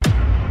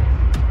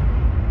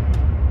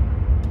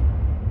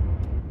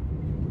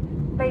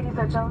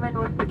Ladies and gentlemen,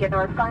 we'll begin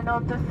our final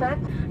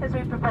descent. As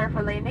we prepare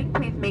for landing,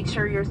 please make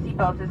sure your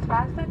seatbelt is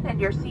fastened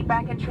and your seat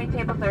back and tray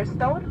tables are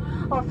stowed.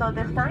 Also,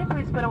 this time,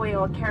 please put away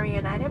all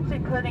carry-on items,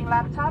 including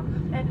laptop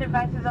and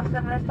devices of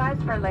similar size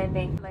for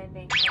landing. 5,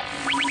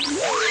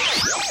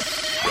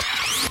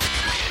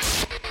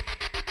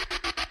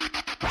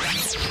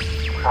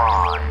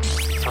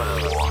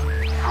 4,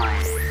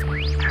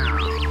 3, 2,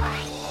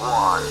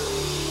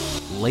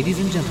 1. Ladies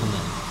and gentlemen,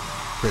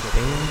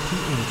 prepare to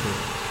enter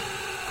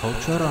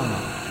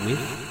Culturama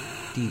with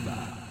Diva.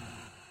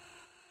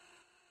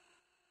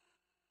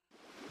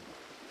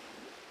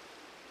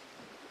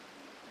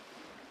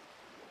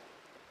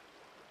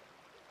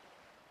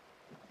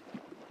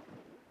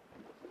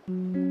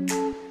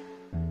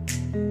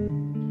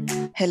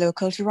 Hello,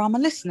 Culturama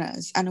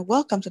listeners, and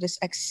welcome to this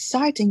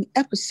exciting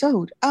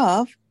episode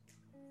of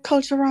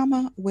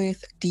Culturama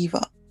with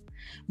Diva,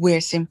 where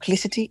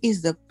simplicity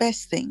is the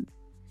best thing.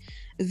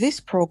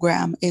 This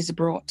program is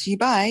brought to you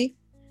by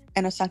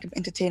Inner Sanctum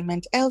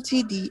Entertainment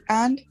Ltd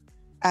and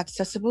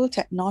Accessible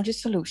Technology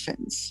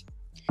Solutions.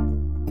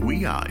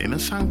 We are Inner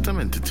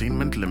Sanctum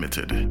Entertainment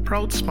Limited,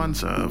 proud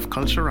sponsor of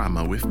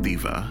Culturama with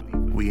Diva.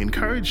 We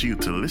encourage you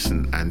to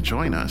listen and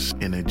join us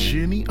in a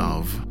journey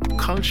of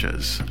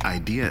cultures,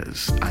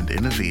 ideas, and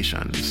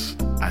innovations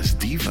as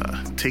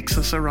Diva takes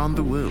us around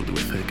the world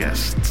with her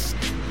guests.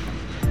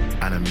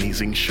 An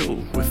amazing show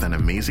with an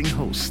amazing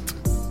host.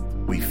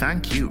 We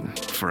thank you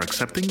for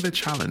accepting the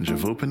challenge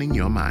of opening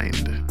your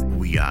mind.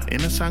 We are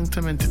Inner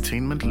Sanctum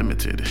Entertainment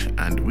Limited,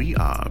 and we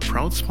are a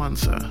proud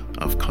sponsor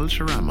of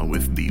Culturama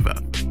with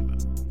Diva.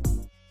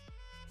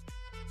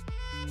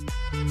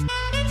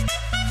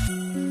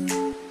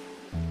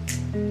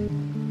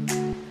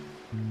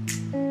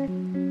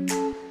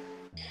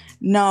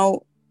 Now,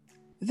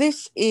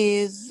 this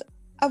is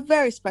a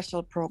very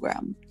special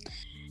program.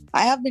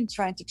 I have been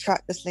trying to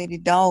track this lady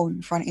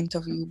down for an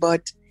interview,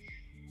 but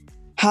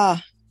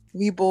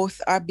we both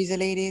are busy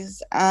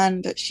ladies,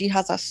 and she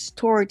has a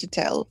story to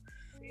tell.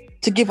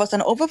 To give us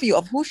an overview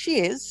of who she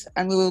is,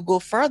 and we will go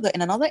further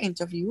in another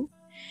interview,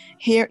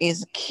 here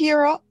is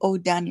Kira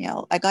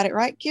O'Daniel. I got it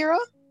right, Kira?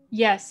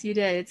 Yes, you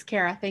did. It's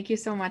Kara. Thank you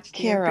so much.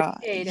 Kara,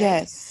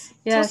 yes.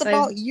 Tell us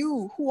about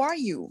you. Who are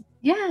you?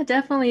 Yeah,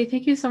 definitely.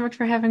 Thank you so much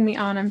for having me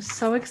on. I'm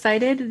so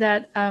excited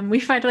that we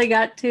finally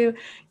got to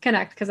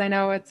connect, because I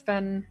know it's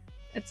been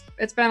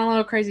a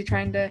little crazy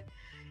trying to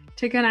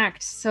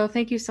connect. So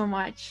thank you so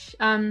much.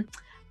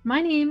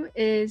 My name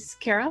is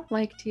Kara,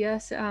 like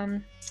T.S.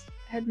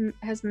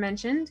 has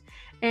mentioned,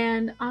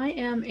 and I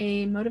am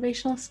a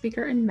motivational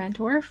speaker and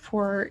mentor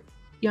for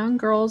young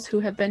girls who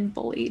have been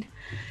bullied.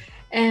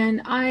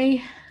 And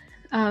I,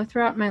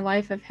 throughout my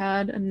life, have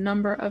had a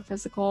number of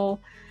physical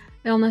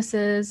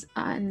illnesses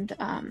and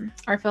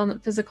our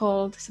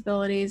physical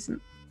disabilities,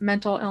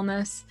 mental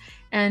illness,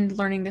 and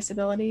learning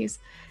disabilities.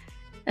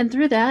 And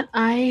through that,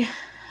 I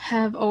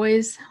have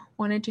always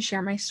wanted to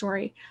share my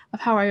story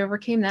of how I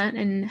overcame that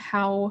and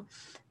how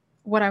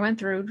what I went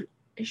through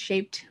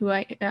shaped who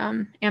I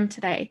am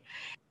today.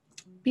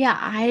 Yeah,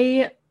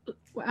 I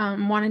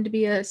wanted to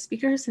be a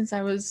speaker since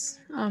I was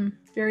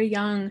very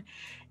young.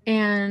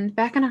 And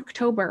back in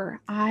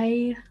October,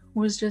 I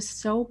was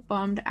just so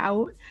bummed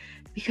out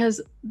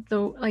because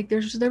there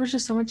was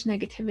just so much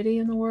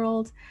negativity in the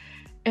world.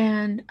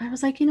 And I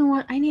was like, you know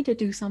what, I need to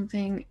do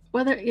something,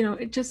 whether,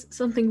 it's just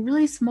something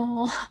really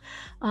small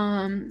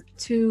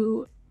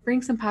to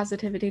bring some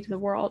positivity to the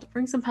world,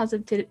 bring some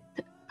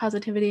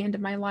positivity into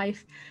my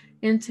life,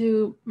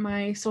 into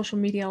my social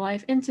media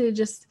life, into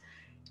just,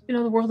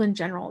 the world in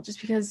general,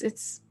 just because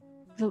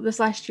this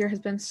last year has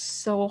been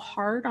so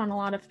hard on a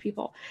lot of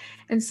people.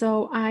 And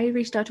so I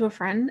reached out to a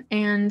friend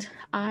and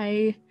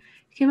I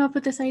came up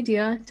with this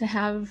idea to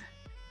have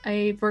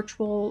a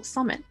virtual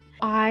summit.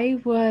 I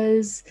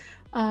was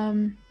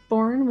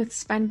born with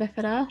spina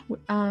bifida,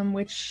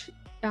 which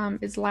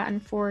is Latin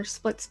for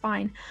split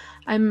spine.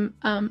 I'm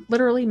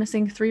literally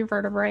missing 3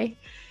 vertebrae,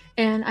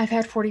 and I've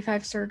had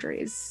 45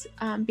 surgeries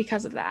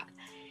because of that.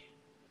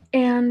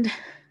 And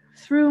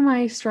through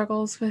my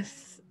struggles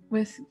with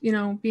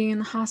being in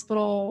the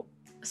hospital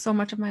so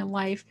much of my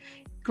life,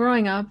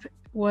 growing up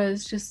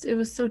was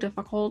so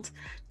difficult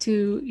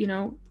to,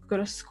 go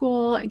to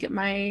school and get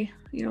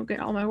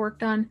all my work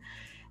done.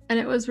 And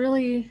it was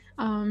really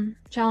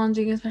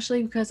challenging,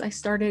 especially because I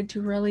started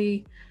to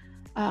really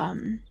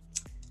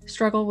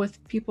struggle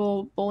with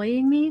people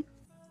bullying me.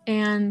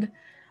 And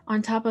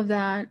on top of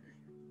that,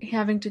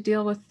 having to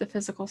deal with the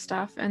physical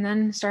stuff and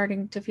then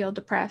starting to feel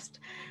depressed.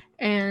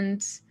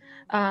 And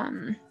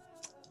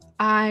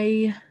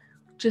I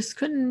just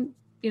couldn't,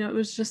 it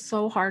was just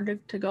so hard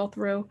to go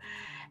through.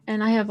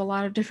 And I have a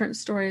lot of different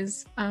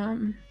stories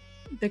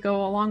that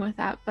go along with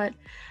that. But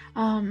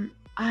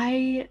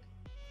I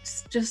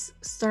just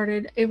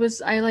started,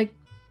 I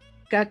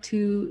got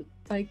to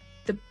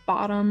the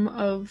bottom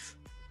of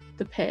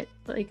the pit.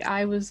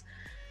 I was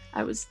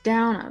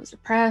down, I was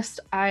depressed.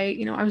 I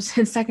was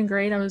in 2nd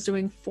grade. I was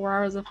doing 4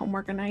 hours of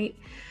homework a night,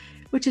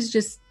 which is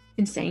just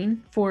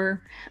insane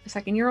for a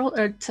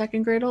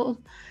 2nd grade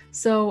old.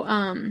 So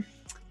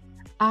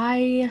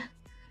I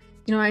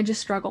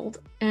just struggled.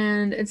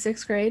 And in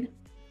 6th grade,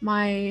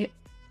 my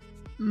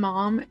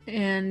mom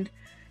and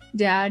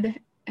dad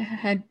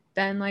had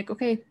been like,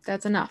 okay,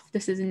 that's enough.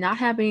 This is not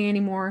happening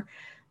anymore.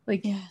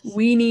 Like, Yes.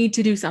 we need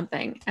to do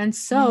something. And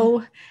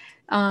so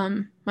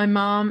my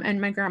mom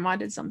and my grandma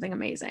did something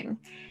amazing.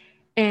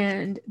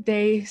 And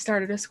they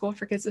started a school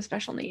for kids with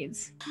special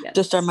needs. Yes.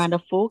 Just a reminder,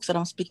 folks, that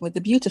I'm speaking with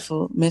the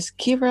beautiful Miss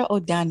Kira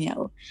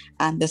O'Daniel,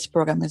 and this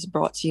program is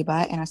brought to you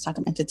by Inner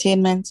Sanctum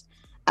Entertainment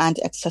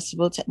and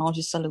Accessible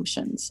Technology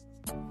Solutions.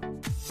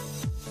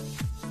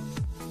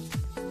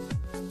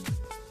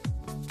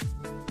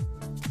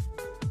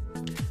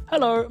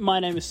 Hello,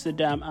 my name is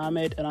Saddam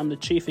Ahmed, and I'm the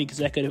Chief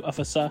Executive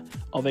Officer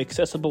of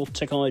Accessible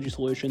Technology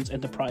Solutions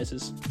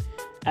Enterprises.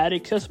 At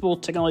Accessible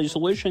Technology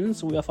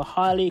Solutions, we offer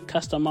highly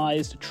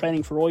customized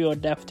training for all your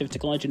adaptive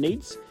technology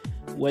needs,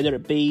 whether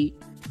it be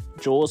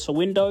JAWS for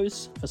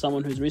Windows for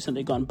someone who's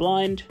recently gone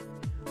blind,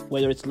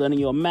 whether it's learning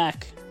your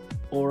Mac,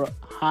 or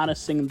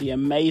harnessing the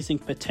amazing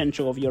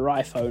potential of your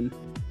iPhone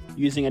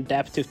using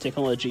adaptive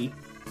technology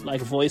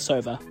like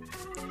VoiceOver.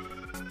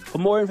 For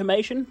more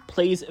information,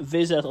 please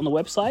visit us on the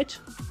website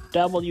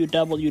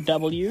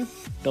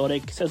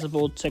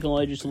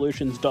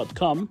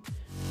www.accessibletechnologysolutions.com.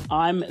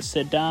 I'm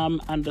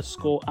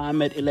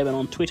Saddam_Ahmed11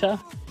 on Twitter,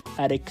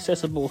 at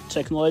Accessible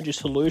Technology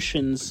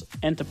Solutions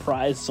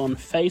Enterprise on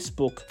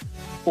Facebook,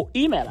 or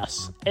email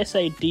us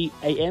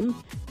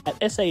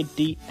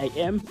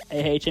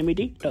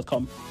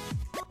sadam@sadamahmed.com.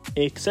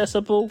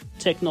 Accessible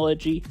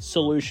Technology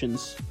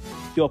Solutions.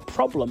 Your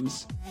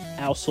problems,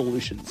 our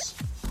solutions.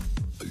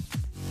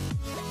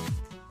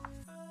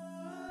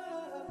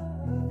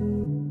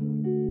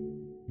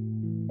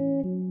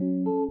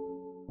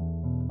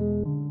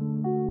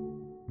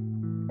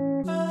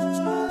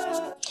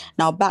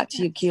 Now back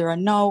to you, Kira.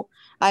 Now,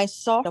 I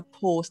saw a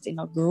post in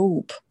a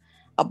group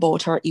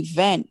about her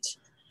event,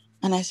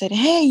 and I said,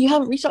 hey, you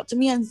haven't reached out to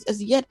me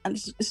as yet, and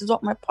this is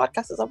what my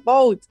podcast is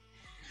about.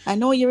 I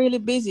know you're really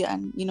busy,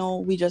 and,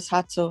 we just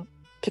had to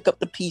pick up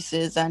the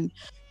pieces, and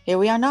here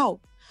we are now.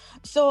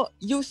 So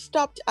you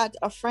stopped at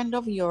a friend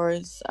of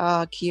yours,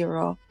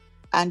 Kira,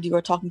 and you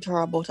were talking to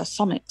her about a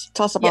summit.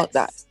 Tell us about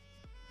that.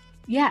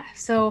 Yeah,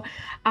 so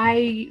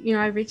I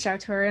reached out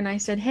to her and I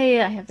said,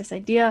 hey, I have this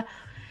idea.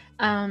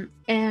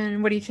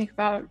 And what do you think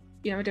about,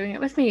 doing it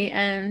with me?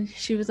 And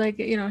she was like,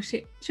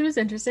 she was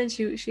interested.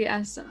 She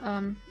asked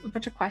a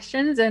bunch of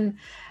questions, and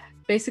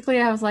basically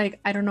I was like,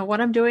 I don't know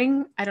what I'm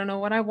doing. I don't know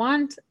what I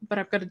want, but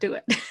I'm going to do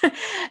it.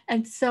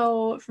 And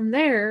so from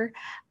there,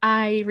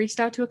 I reached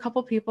out to a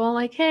couple people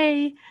like,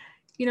 hey,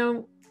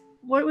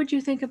 what would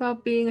you think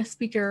about being a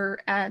speaker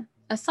at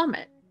a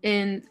summit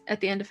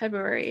at the end of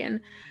February?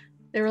 And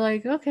they were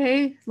like,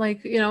 okay,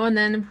 and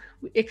then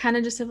it kind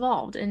of just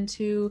evolved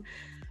into,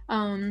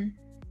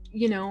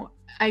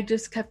 I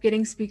just kept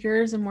getting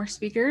speakers and more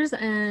speakers.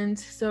 And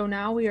so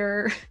now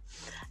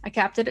I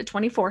capped it at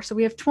 24. So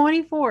we have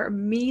 24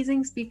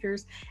 amazing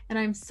speakers, and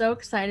I'm so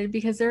excited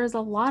because there's a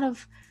lot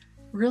of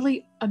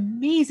really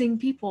amazing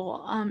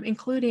people,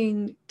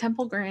 including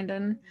Temple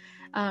Grandin,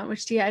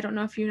 which Tia, I don't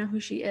know if you know who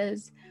she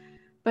is,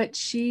 but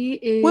she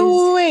is...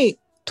 Wait,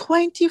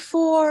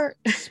 24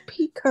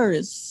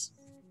 speakers.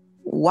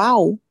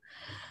 Wow.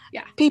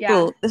 Yeah.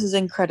 People, This is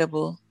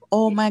incredible.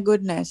 Oh my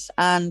goodness.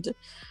 And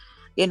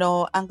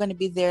I'm going to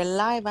be there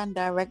live and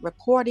direct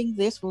recording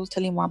this. We'll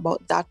tell you more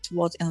about that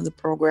towards the end of the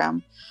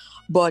program.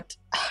 But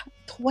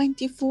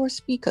 24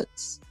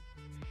 speakers.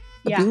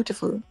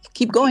 Beautiful.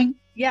 Keep going.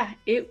 Yeah,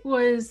 it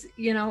was,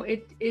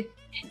 the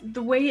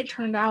way it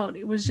turned out,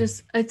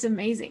 it's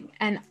amazing.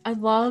 And I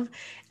love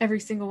every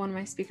single one of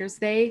my speakers.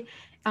 They,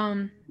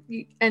 and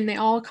they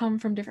all come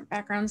from different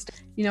backgrounds.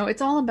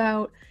 It's all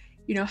about,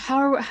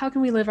 how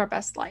can we live our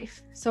best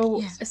life?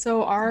 So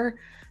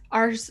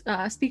our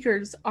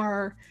speakers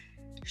are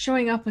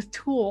showing up with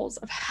tools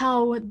of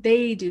how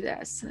they do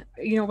this,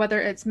 whether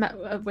it's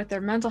with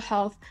their mental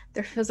health,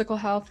 their physical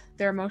health,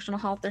 their emotional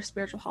health, their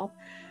spiritual health.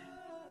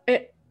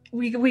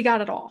 We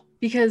got it all,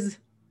 because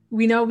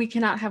we know we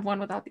cannot have one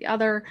without the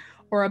other,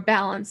 or a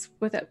balance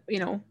with it,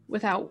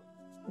 without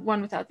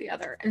one without the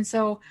other. And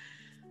so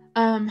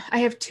I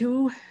have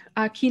two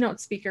keynote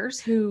speakers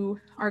who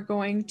are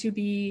going to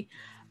be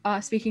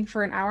speaking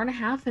for an hour and a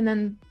half, and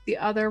then the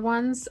other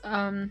ones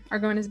are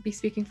going to be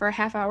speaking for a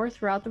half hour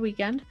throughout the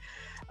weekend.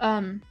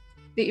 The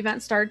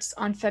event starts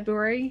on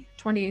February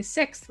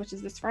 26th, which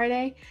is this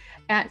Friday,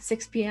 at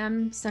 6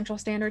 p.m. Central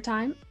Standard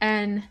Time.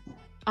 And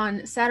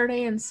on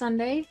Saturday and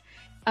Sunday,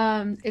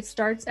 it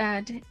starts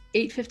at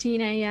 8:15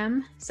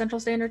 a.m. Central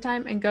Standard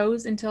Time and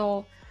goes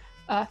until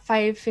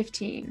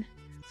 5:15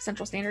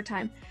 Central Standard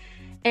Time.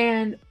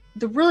 And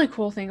the really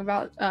cool thing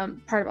about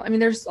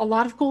there's a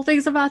lot of cool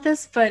things about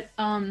this, but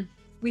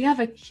we have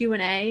a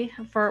Q&A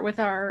with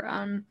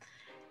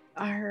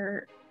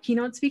our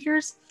keynote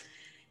speakers,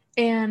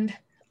 and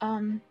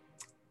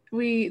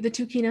the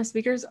two keynote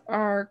speakers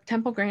are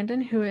Temple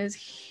Grandin, who is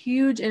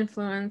huge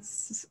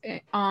influence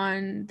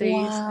on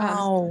these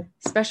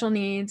special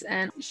needs,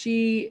 and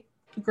she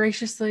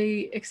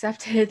graciously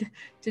accepted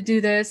to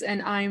do this,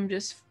 and I'm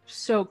just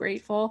so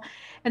grateful.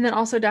 And then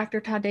also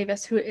Dr. Todd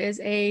Davis, who is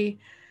a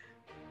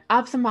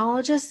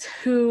ophthalmologist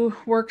who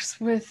works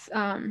with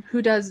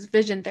who does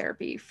vision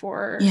therapy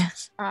for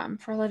a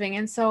living.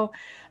 And so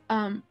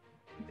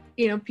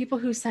people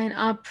who sign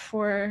up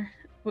for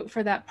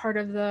that part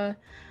of the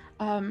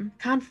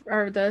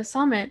the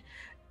summit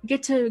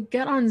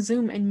get on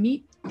Zoom and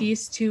meet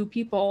these two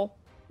people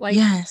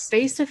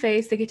face to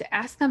face. They get to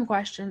ask them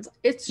questions.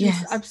 It's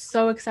just I'm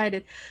so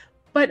excited.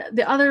 But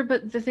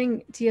the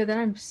thing, Tia, that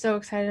I'm so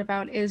excited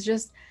about is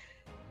just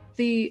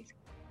the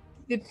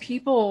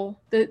people,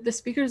 the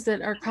speakers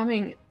that are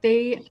coming.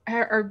 They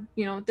are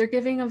they're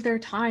giving of their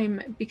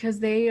time because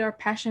they are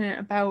passionate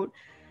about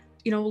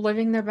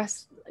living their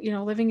best,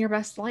 living your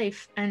best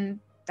life, and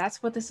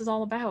that's what this is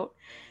all about.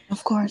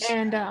 Of course.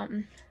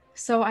 And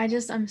so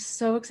I'm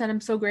so excited.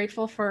 I'm so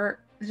grateful for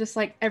just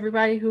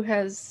everybody who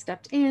has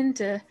stepped in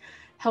to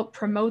help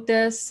promote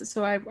this.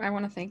 So I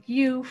want to thank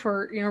you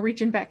for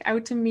reaching back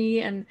out to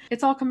me, and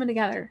it's all coming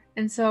together.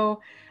 And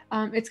so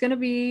it's going to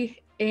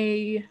be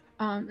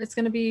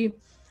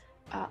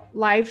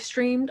live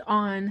streamed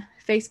on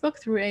Facebook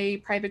through a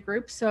private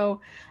group.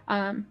 So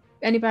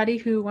anybody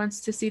who wants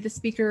to see the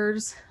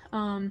speakers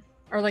or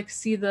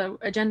see the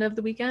agenda of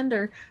the weekend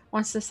or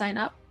wants to sign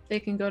up, they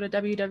can go to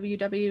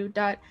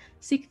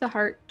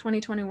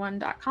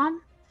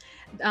www.seektheheart2021.com.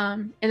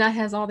 And that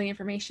has all the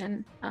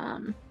information.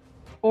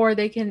 Or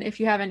they can, if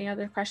you have any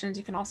other questions,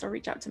 you can also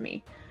reach out to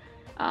me.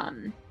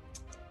 And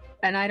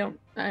I don't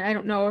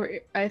know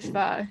if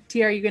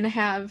Tia, are you going to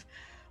have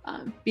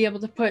be able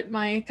to put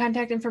my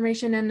contact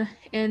information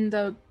in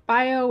the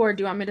bio, or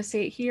do you want me to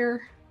say it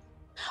here?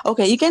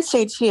 Okay, you can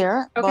say it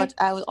here, Okay. but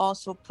I will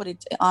also put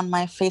it on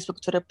my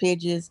Facebook, Twitter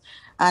pages,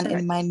 and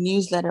in my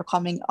newsletter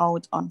coming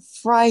out on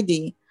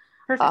Friday.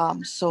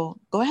 Perfect. So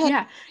go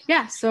ahead.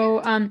 Yeah.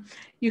 So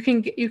you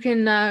can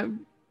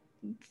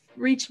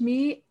reach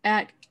me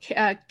at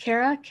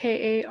Kara,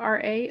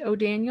 Kara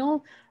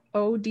O'Daniel,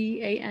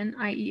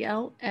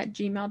 ODANIEL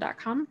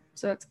 @gmail.com.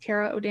 So that's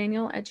Kara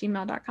O'Daniel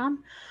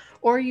 @gmail.com.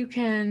 Or you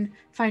can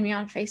find me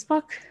on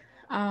Facebook,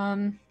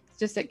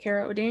 just at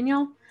Kara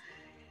O'Daniel.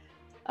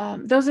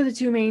 Those are the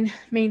two main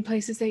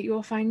places that you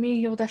will find me.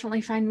 You'll definitely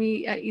find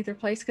me at either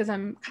place because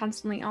I'm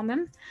constantly on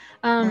them.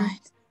 Right.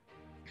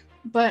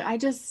 But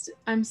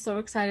I'm so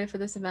excited for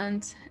this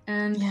event.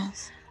 And,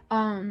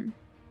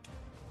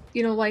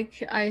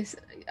 like I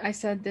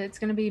said, that it's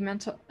going to be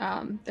mental,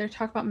 they're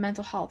talking about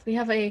mental health. We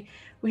have an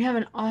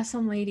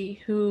awesome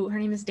lady who, her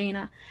name is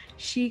Dana.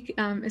 She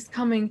is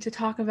coming to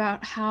talk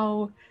about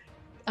how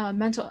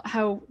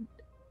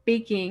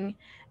baking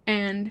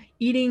and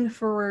eating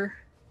to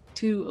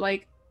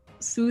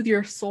soothe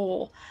your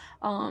soul.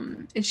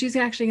 And she's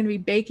actually going to be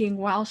baking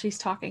while she's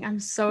talking. I'm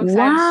so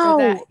excited for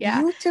that.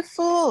 Yeah.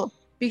 Beautiful.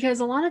 Because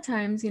a lot of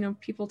times,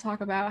 people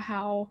talk about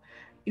how,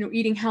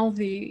 eating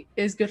healthy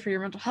is good for your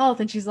mental health.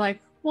 And she's like,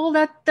 well,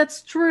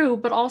 that's true.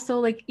 But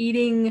also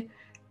eating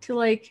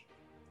to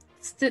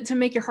to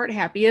make your heart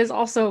happy is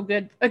also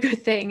a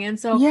good thing. And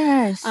so,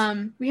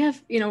 we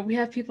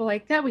have people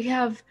like that. We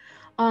have,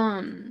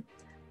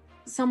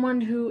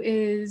 someone who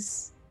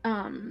is,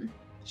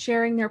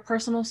 sharing their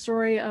personal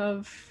story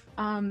of,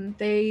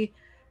 they,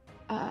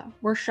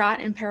 were shot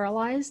and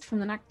paralyzed from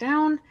the neck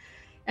down.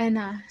 And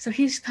so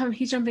he's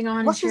jumping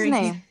on. What's and sharing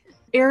his name?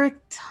 Eric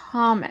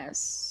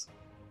Thomas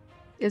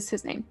is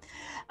his name.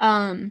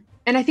 And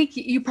I think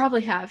you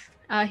probably have.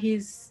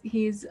 He's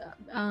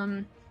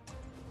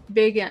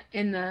big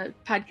in the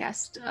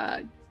podcast.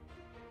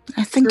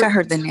 I think I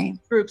heard the name.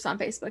 Groups on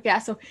Facebook. Yeah.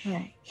 So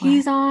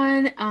he's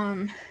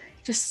on.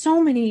 Just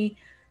so many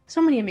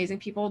amazing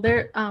people.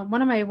 There.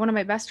 One of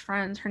my best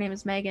friends. Her name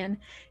is Megan.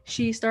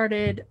 She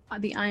started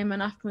the I Am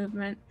Enough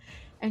movement,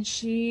 and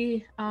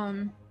she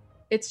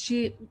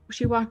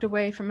walked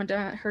away from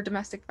her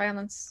domestic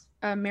violence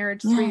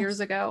marriage 3 years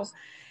ago.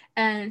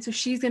 And so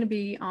she's going to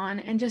be on,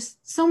 and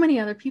just so many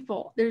other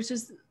people.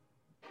 There's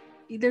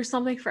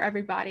something for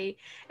everybody.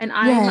 And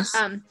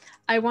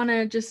I want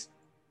to just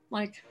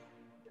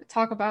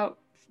talk about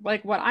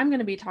what I'm going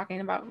to be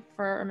talking about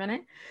for a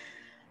minute.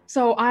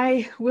 So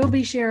I will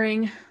be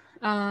sharing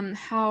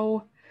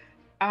how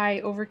I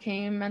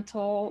overcame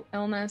mental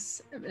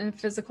illness and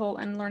physical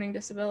and learning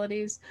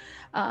disabilities.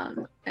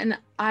 And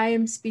I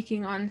am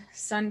speaking on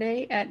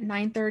Sunday at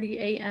 9:30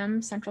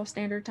 a.m. Central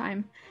Standard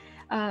Time.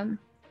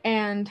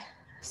 And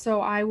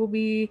so I will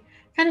be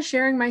kind of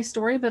sharing my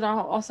story, but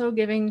also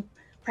giving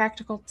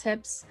practical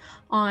tips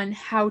on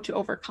how to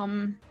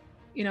overcome,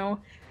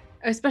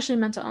 especially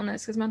mental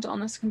illness, because mental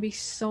illness can be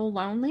so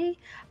lonely.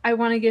 I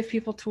want to give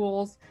people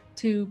tools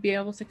to be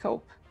able to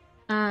cope.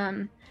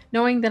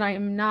 Knowing that I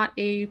am not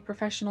a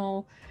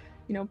professional,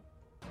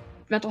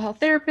 mental health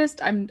therapist,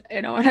 and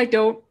I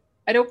don't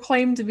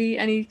claim to be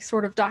any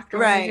sort of doctor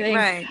or anything.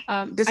 Right.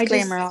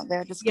 Disclaimer out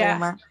there.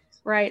 Disclaimer. Yeah,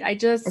 right.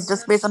 It's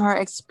just based on her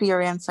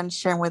experience and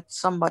sharing with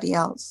somebody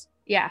else.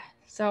 Yeah.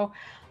 So,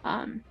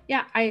 I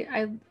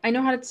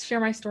know how to share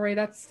my story.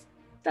 That's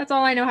that's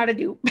all I know how to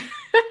do.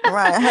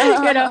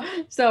 Right. You know,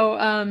 so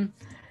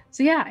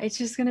yeah,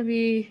 it's gonna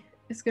be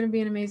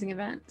an amazing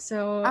event.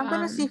 So I'm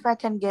gonna see if I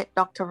can get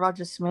Dr.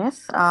 Roger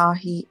Smith.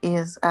 He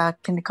is a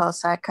clinical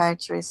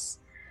psychiatrist,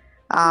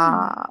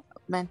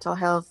 mental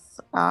health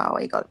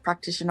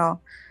practitioner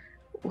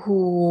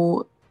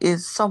who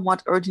is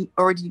somewhat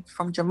already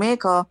from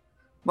Jamaica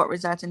but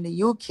resides in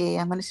the UK.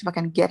 I'm gonna see if I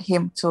can get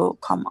him to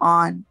come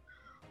on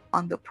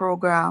the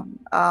program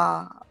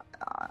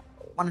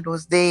one of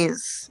those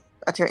days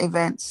at your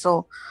event.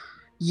 So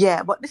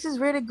yeah, but this is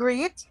really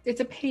great.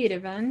 It's a paid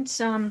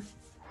event.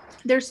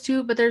 There's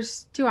two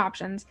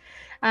options.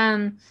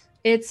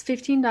 It's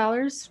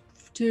 $15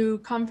 to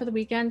come for the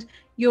weekend.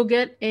 You'll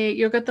get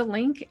the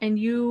link, and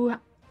you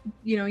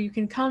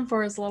can come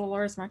for as little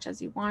or as much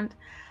as you want.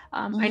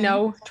 I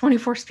know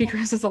 24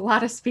 speakers is a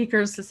lot of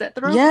speakers to sit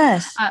through.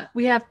 Yes.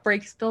 We have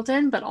breaks built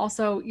in, but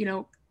also,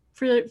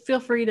 feel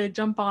free to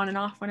jump on and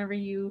off whenever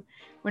you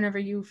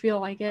feel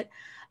like it.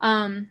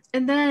 And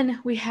then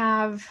we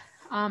have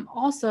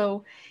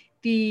also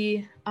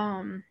the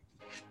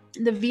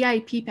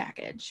VIP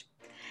package.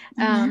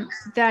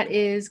 That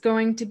is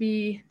going to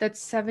be,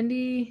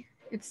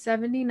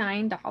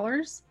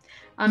 $79.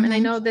 And I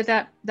know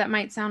that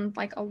might sound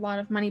like a lot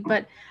of money,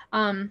 but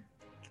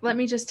let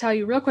me just tell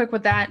you real quick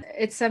with that.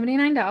 It's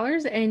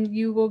 $79, and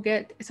you will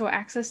get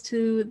access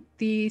to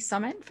the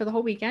summit for the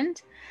whole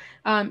weekend.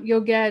 You'll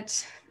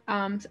get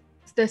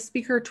the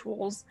speaker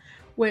tools,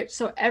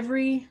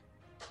 every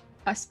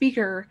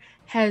speaker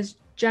has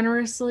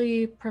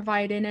generously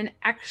provided an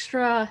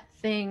extra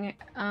thing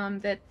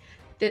that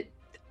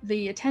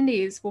the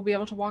attendees will be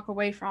able to walk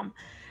away from.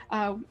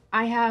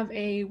 I have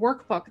a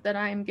workbook that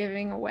I'm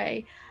giving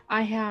away.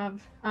 I have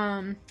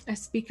a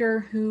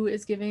speaker who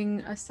is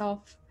giving a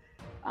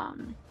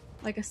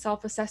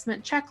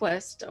self-assessment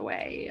checklist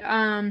away.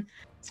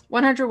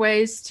 100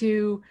 ways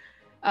to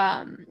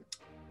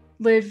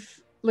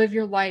live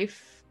your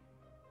life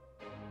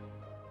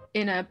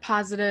in a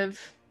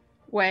positive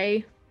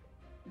way.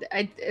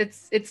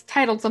 It's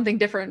titled something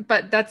different,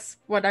 but that's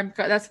what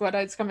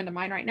it's coming to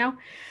mind right now.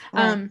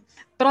 Right.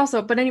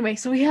 But anyway,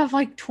 so we have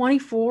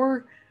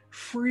 24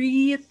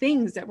 free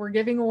things that we're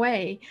giving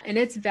away, and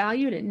it's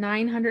valued at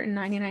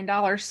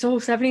 $999. So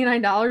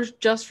 $79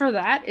 just for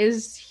that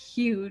is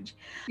huge.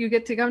 You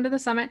get to come to the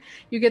summit.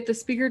 You get the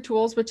speaker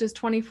tools, which is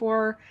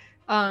 24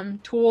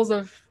 tools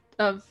of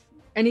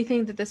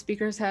anything that the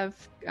speakers have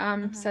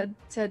said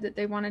that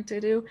they wanted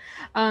to do.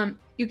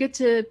 You get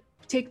to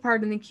take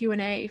part in the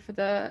Q&A for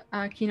the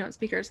keynote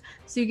speakers.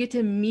 So you get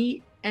to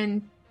meet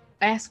and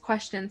ask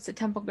questions to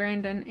Temple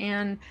Grandin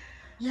and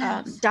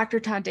Dr.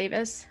 Todd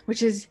Davis,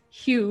 which is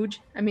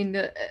huge. I mean,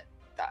 that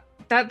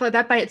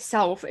by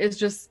itself is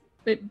just,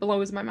 it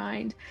blows my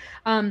mind.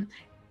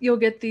 You'll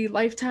get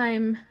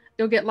lifetime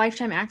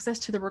access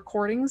to the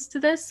recordings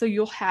to this, so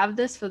you'll have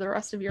this for the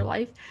rest of your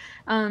life.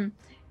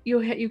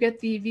 You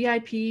get the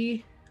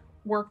VIP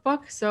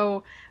workbook,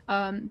 so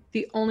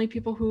the only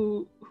people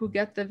who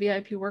get the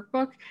VIP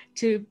workbook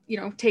to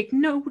take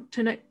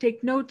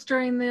notes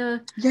during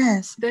the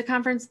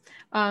conference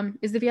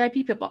is the VIP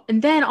people.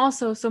 And then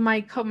also, so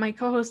my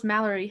co-host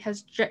Mallory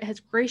has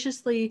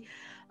graciously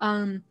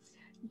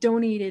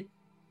donated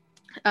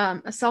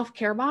a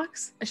self-care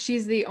box.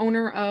 She's the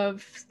owner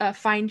of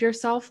Find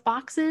Yourself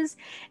boxes,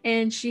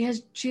 and she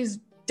has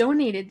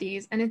donated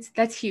these, and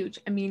that's huge.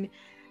 I mean,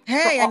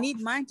 hey, I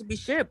need mine to be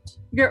shipped.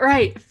 You're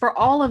right. For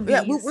all of these,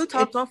 yeah, we'll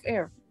talk off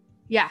air.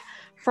 Yeah,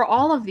 for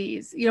all of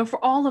these,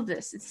 for all of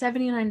this, it's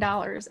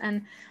 $79,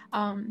 and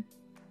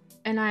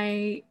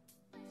I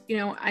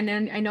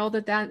know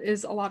that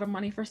is a lot of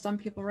money for some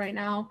people right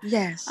now.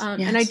 Yes.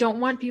 And I don't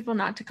want people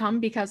not to come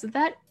because of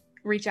that.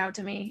 Reach out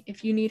to me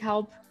if you need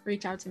help.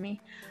 Reach out to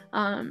me.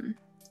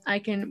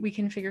 We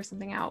can figure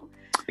something out.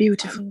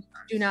 Beautiful.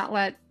 Do not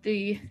let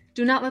the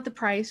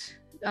price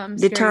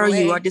deter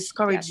you or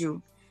discourage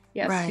you.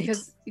 Yes, right.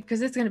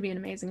 because it's going to be an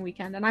amazing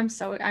weekend, and I'm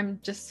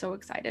just so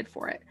excited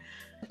for it.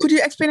 Could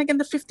you explain again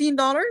the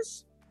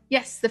 $15?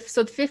 Yes,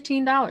 so the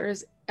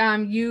 $15.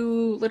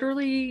 You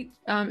literally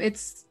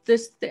it's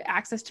the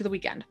access to the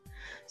weekend,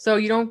 so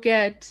you don't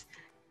get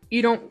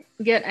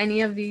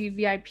any of the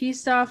VIP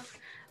stuff.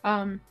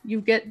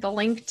 You get the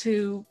link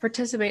to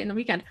participate in the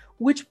weekend,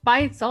 which by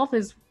itself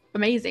is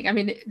amazing. I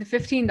mean, the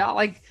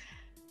 $15,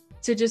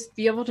 to just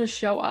be able to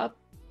show up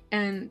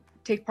and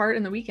take part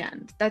in the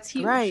weekend, that's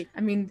huge. Right.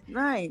 I mean,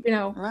 right.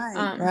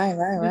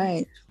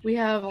 Right. We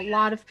have a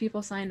lot of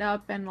people signed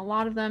up, and a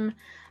lot of them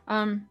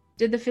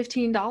did the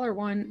 $15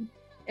 one,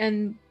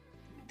 and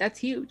that's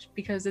huge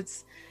because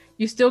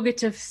you still get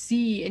to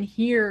see and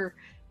hear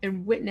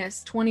and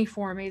witness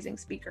 24 amazing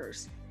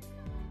speakers.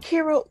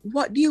 Carol,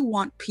 what do you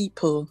want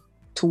people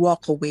to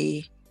walk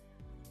away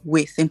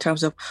with in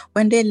terms of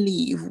when they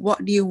leave?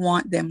 What do you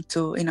want them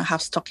to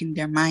have stuck in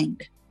their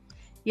mind?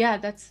 Yeah,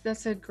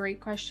 that's a great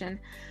question.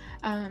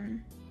 There's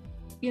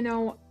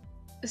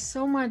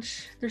so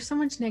much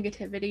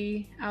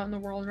negativity out in the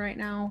world right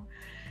now,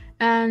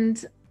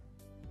 and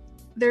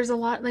there's a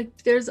lot, like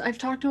I've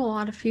talked to a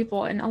lot of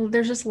people, and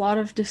there's just a lot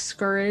of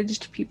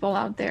discouraged people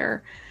out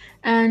there,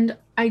 and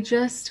I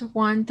just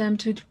want them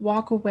to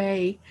walk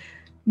away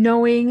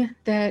knowing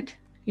that,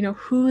 you know,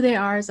 who they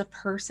are as a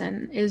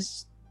person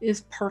is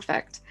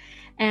perfect,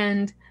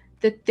 and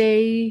that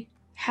they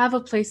have a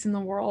place in the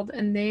world,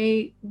 and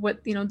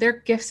their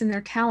gifts and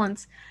their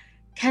talents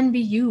can be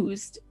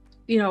used,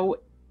 you know,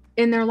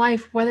 in their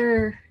life,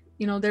 whether,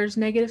 you know, there's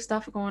negative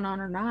stuff going on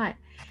or not.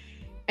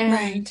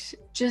 And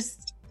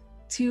just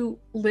to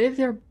live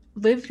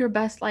your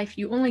best life.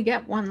 You only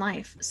get one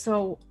life,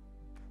 so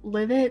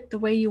live it the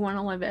way you want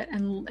to live it,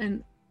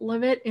 and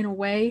live it in a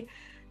way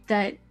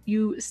that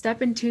you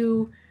step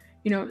into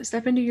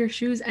your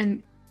shoes.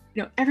 And,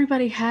 you know,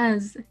 everybody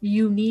has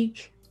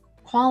unique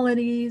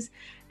qualities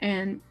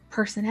and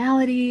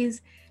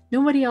personalities.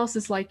 Nobody else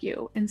is like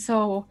you, and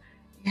so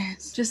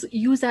just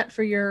use that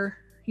for your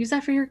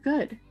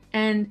good.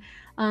 And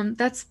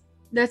that's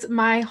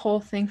my whole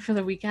thing for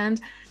the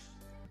weekend.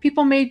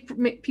 People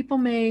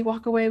may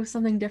walk away with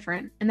something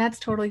different, and that's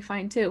totally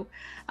fine too.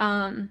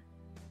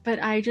 But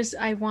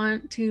I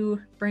want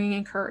to bring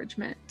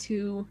encouragement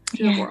to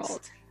the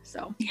world.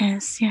 So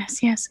yes,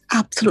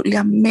 absolutely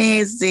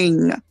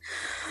amazing.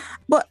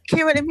 But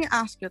Kira, let me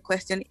ask you a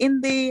question.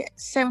 In the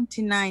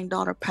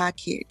 $79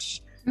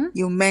 package,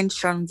 you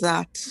mentioned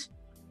that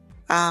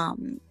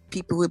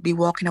people will be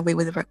walking away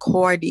with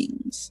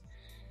recordings.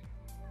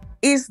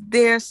 Is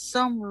there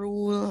some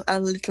rule, a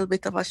little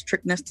bit of a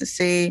strictness to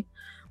say,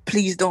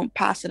 please don't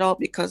pass it out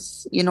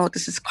because, you know,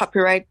 this is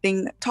copyright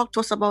thing? Talk to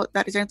us about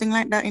that. Is there anything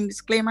like that in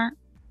disclaimer?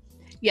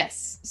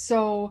 Yes.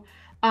 So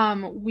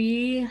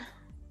we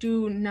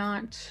do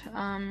not,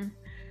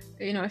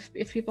 you know,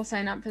 if people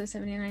sign up for the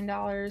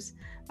 $79,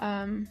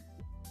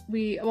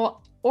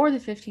 or the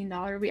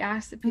 $15, we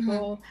ask that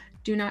people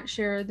do not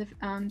share the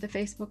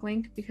Facebook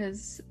link,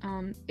 because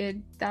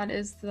that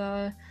is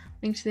the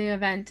link to the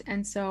event.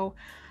 And so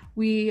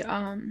we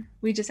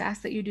just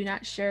ask that you do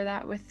not share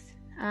that with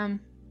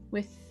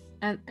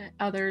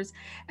others.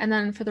 And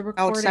then for the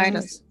recordings,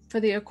 outsiders. for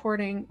the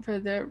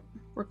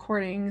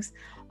recordings,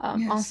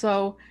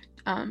 also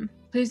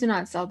please do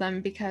not sell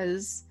them,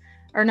 because,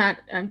 or not,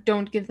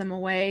 don't give them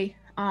away,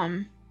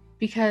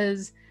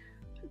 because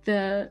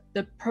the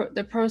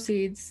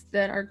proceeds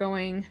that are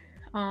going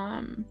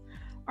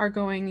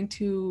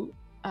to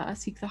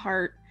Seek the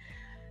Heart,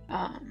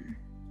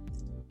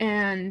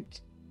 and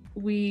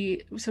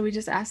we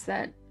just ask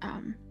that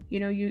you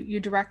know, you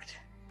direct,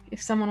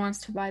 if someone wants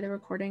to buy the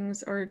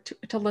recordings or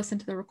to listen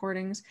to the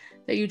recordings,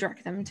 that you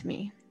direct them to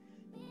me.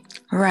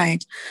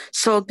 Right.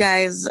 So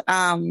guys,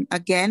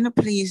 again,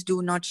 please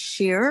do not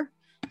share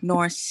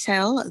nor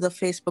sell the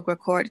Facebook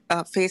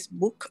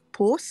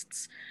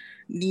posts.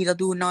 Neither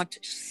do not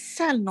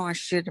sell nor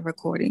share the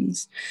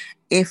recordings.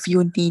 If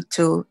you need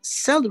to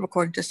sell the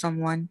recording to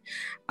someone,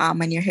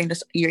 and you're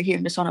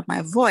hearing the sound of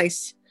my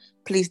voice,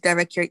 please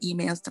direct your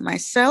emails to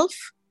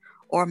myself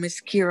or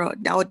Miss Kira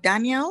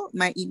Daniel.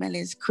 My email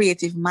is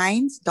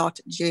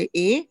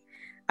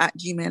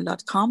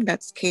creativeminds.ja@gmail.com.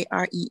 That's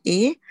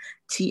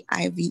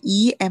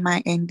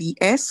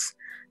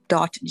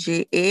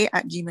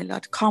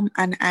KREATIVEMINDS.JA@gmail.com,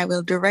 and I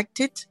will direct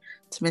it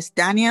to Miss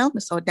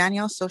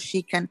O'Daniel, so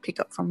she can pick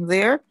up from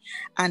there.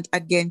 And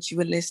again, she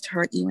will list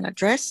her email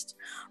address.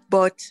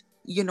 But,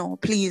 you know,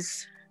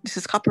 please, this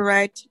is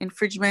copyright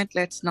infringement.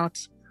 Let's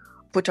not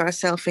put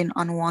ourselves in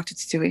unwanted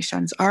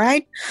situations. All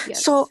right.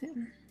 Yes. So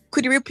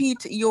could you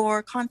repeat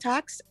your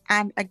contacts?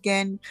 And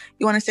again,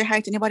 you want to say hi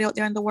to anybody out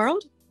there in the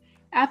world?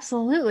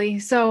 Absolutely.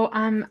 So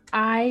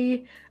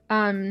my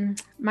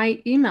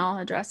email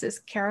address is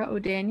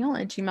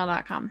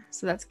karaodaniel@gmail.com.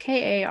 So that's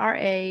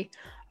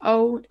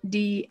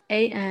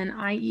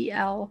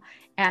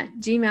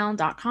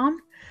KARAODANIEL@gmail.com.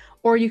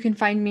 Or you can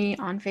find me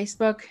on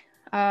Facebook,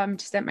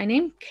 just at my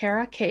name,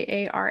 Kara,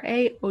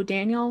 KARA,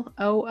 O'Daniel,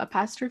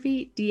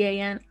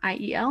 O''DANIEL.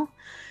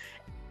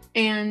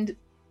 And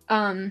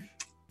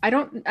I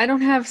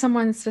don't have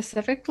someone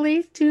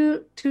specifically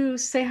to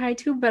say hi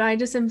to, but I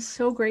just am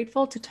so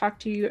grateful to talk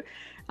to you,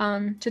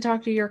 to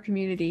talk to your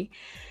community,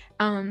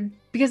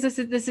 because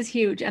this is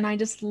huge, and I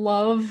just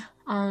love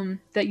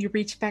that you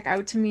reached back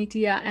out to me,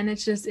 Tia, and it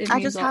just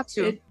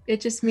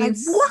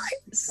means what?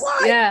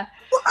 Yeah.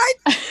 What?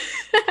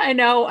 I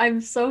know. I'm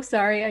so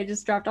sorry. I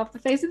just dropped off the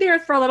face of the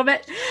earth for a little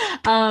bit,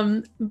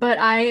 but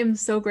I am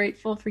so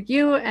grateful for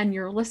you and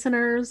your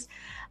listeners.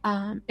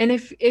 And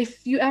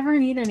if you ever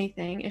need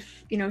anything,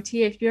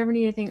 Tia, if you ever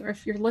need anything, or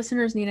if your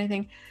listeners need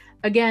anything,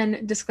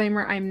 again,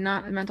 disclaimer, I'm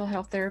not a mental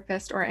health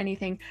therapist or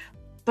anything,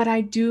 but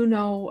I do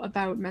know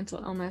about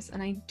mental illness,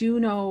 and I do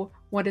know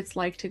what it's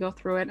like to go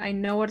through it. I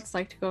know what it's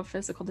like to go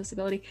physical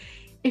disability.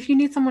 If you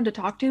need someone to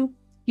talk to,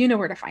 you know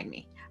where to find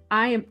me.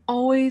 I am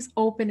always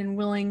open and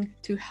willing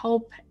to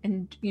help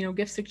and,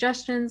 give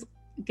suggestions,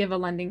 give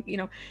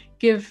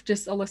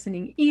just a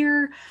listening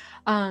ear.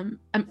 I'm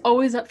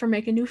always up for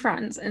making new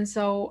friends. And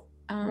so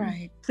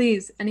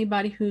please,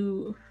 anybody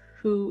who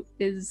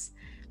is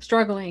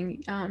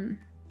struggling, and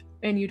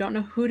you don't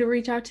know who to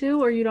reach out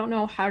to, or you don't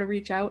know how to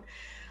reach out,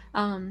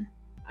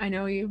 I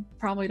know you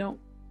probably don't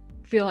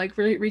feel like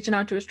reaching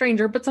out to a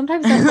stranger, but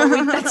sometimes that's what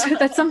we,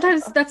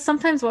 that's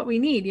sometimes what we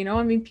need, you know.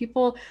 I mean,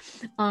 people,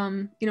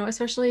 you know,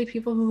 especially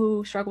people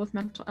who struggle with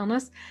mental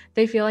illness,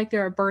 they feel like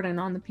they're a burden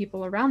on the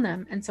people around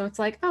them, and so it's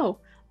like, oh,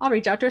 I'll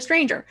reach out to a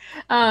stranger.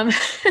 But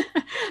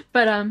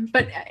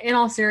in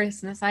all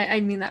seriousness, I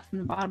mean that from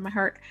the bottom of my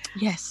heart.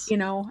 Yes. You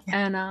know,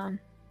 Yeah. and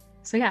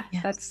so yeah,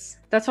 Yes.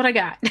 that's what I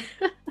got.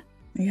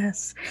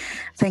 Yes.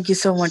 Thank you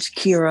so much,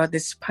 Kira,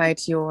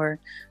 despite your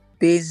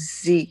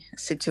busy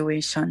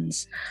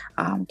situations.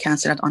 Can't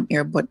say that on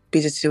air, but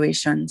busy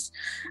situations.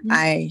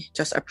 I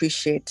just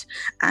appreciate.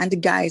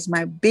 And guys,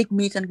 my big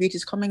meet and greet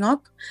is coming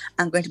up.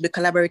 I'm going to be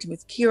collaborating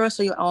with Kira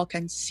so you all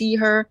can see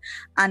her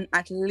and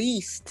at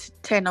least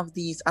 10 of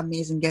these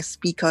amazing guest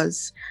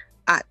speakers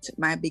at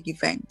my big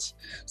event.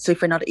 So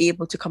if you're not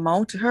able to come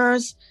out to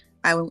hers,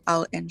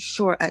 I'll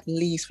ensure at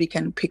least we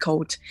can pick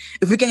out,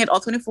 if we can get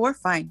all 24,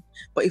 fine.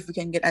 But if we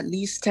can get at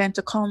least 10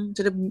 to come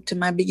to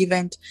my big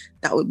event,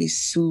 that would be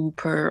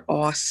super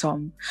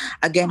awesome.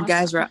 Again,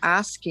 guys, we're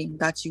asking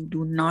that you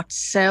do not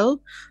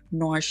sell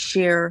nor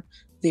share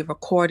the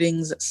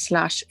recordings /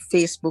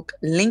 Facebook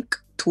link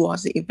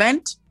towards the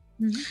event,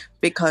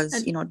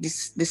 because you know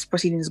this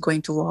proceeding is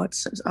going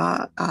towards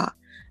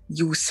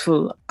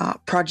useful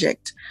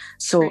project.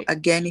 So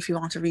again, if you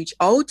want to reach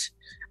out,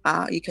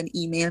 you can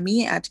email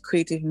me at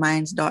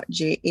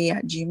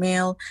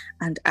creativeminds.ja@gmail.com,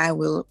 and I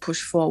will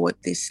push forward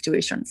this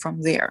situation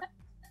from there.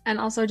 And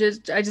also,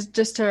 just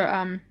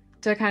to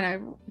kind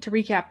of to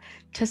recap,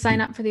 to sign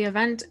up for the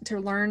event, to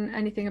learn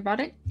anything about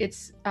it,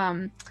 it's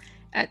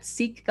at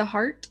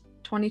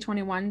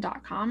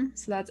seektheheart2021.com.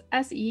 So that's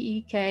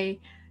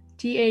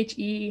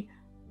SEEKTHEHEART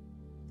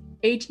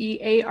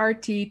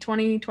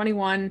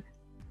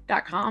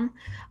 2021.com.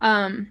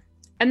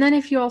 And then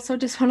if you also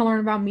just want to learn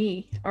about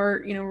me,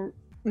 or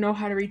know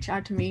how to reach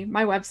out to me,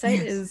 my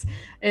website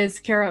is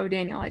Kara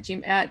O'Daniel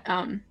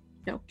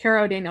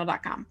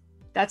KaraO'Daniel.com.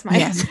 That's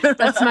my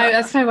that's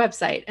my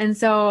website. And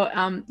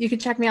so you can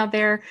check me out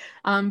there.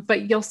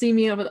 But you'll see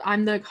me,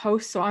 I'm the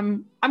host, so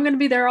I'm going to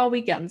be there all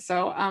weekend.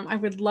 So I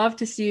would love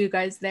to see you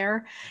guys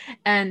there,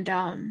 and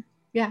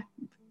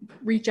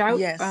reach out.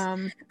 Yes.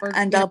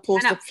 And I'll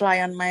post a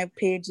flyer on my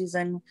pages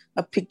and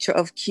a picture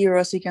of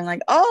Kira, so you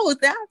can oh,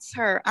 that's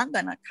her, I'm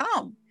gonna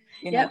come,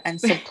 know, and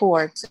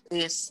support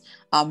this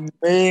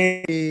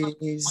amazing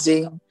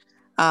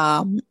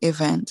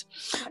event.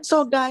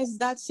 So guys,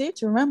 that's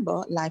it.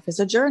 Remember, life is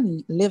a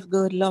journey. Live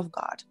good, love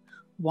God.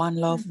 One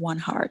love, one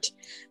heart.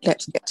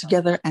 Let's get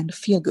together and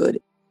feel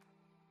good.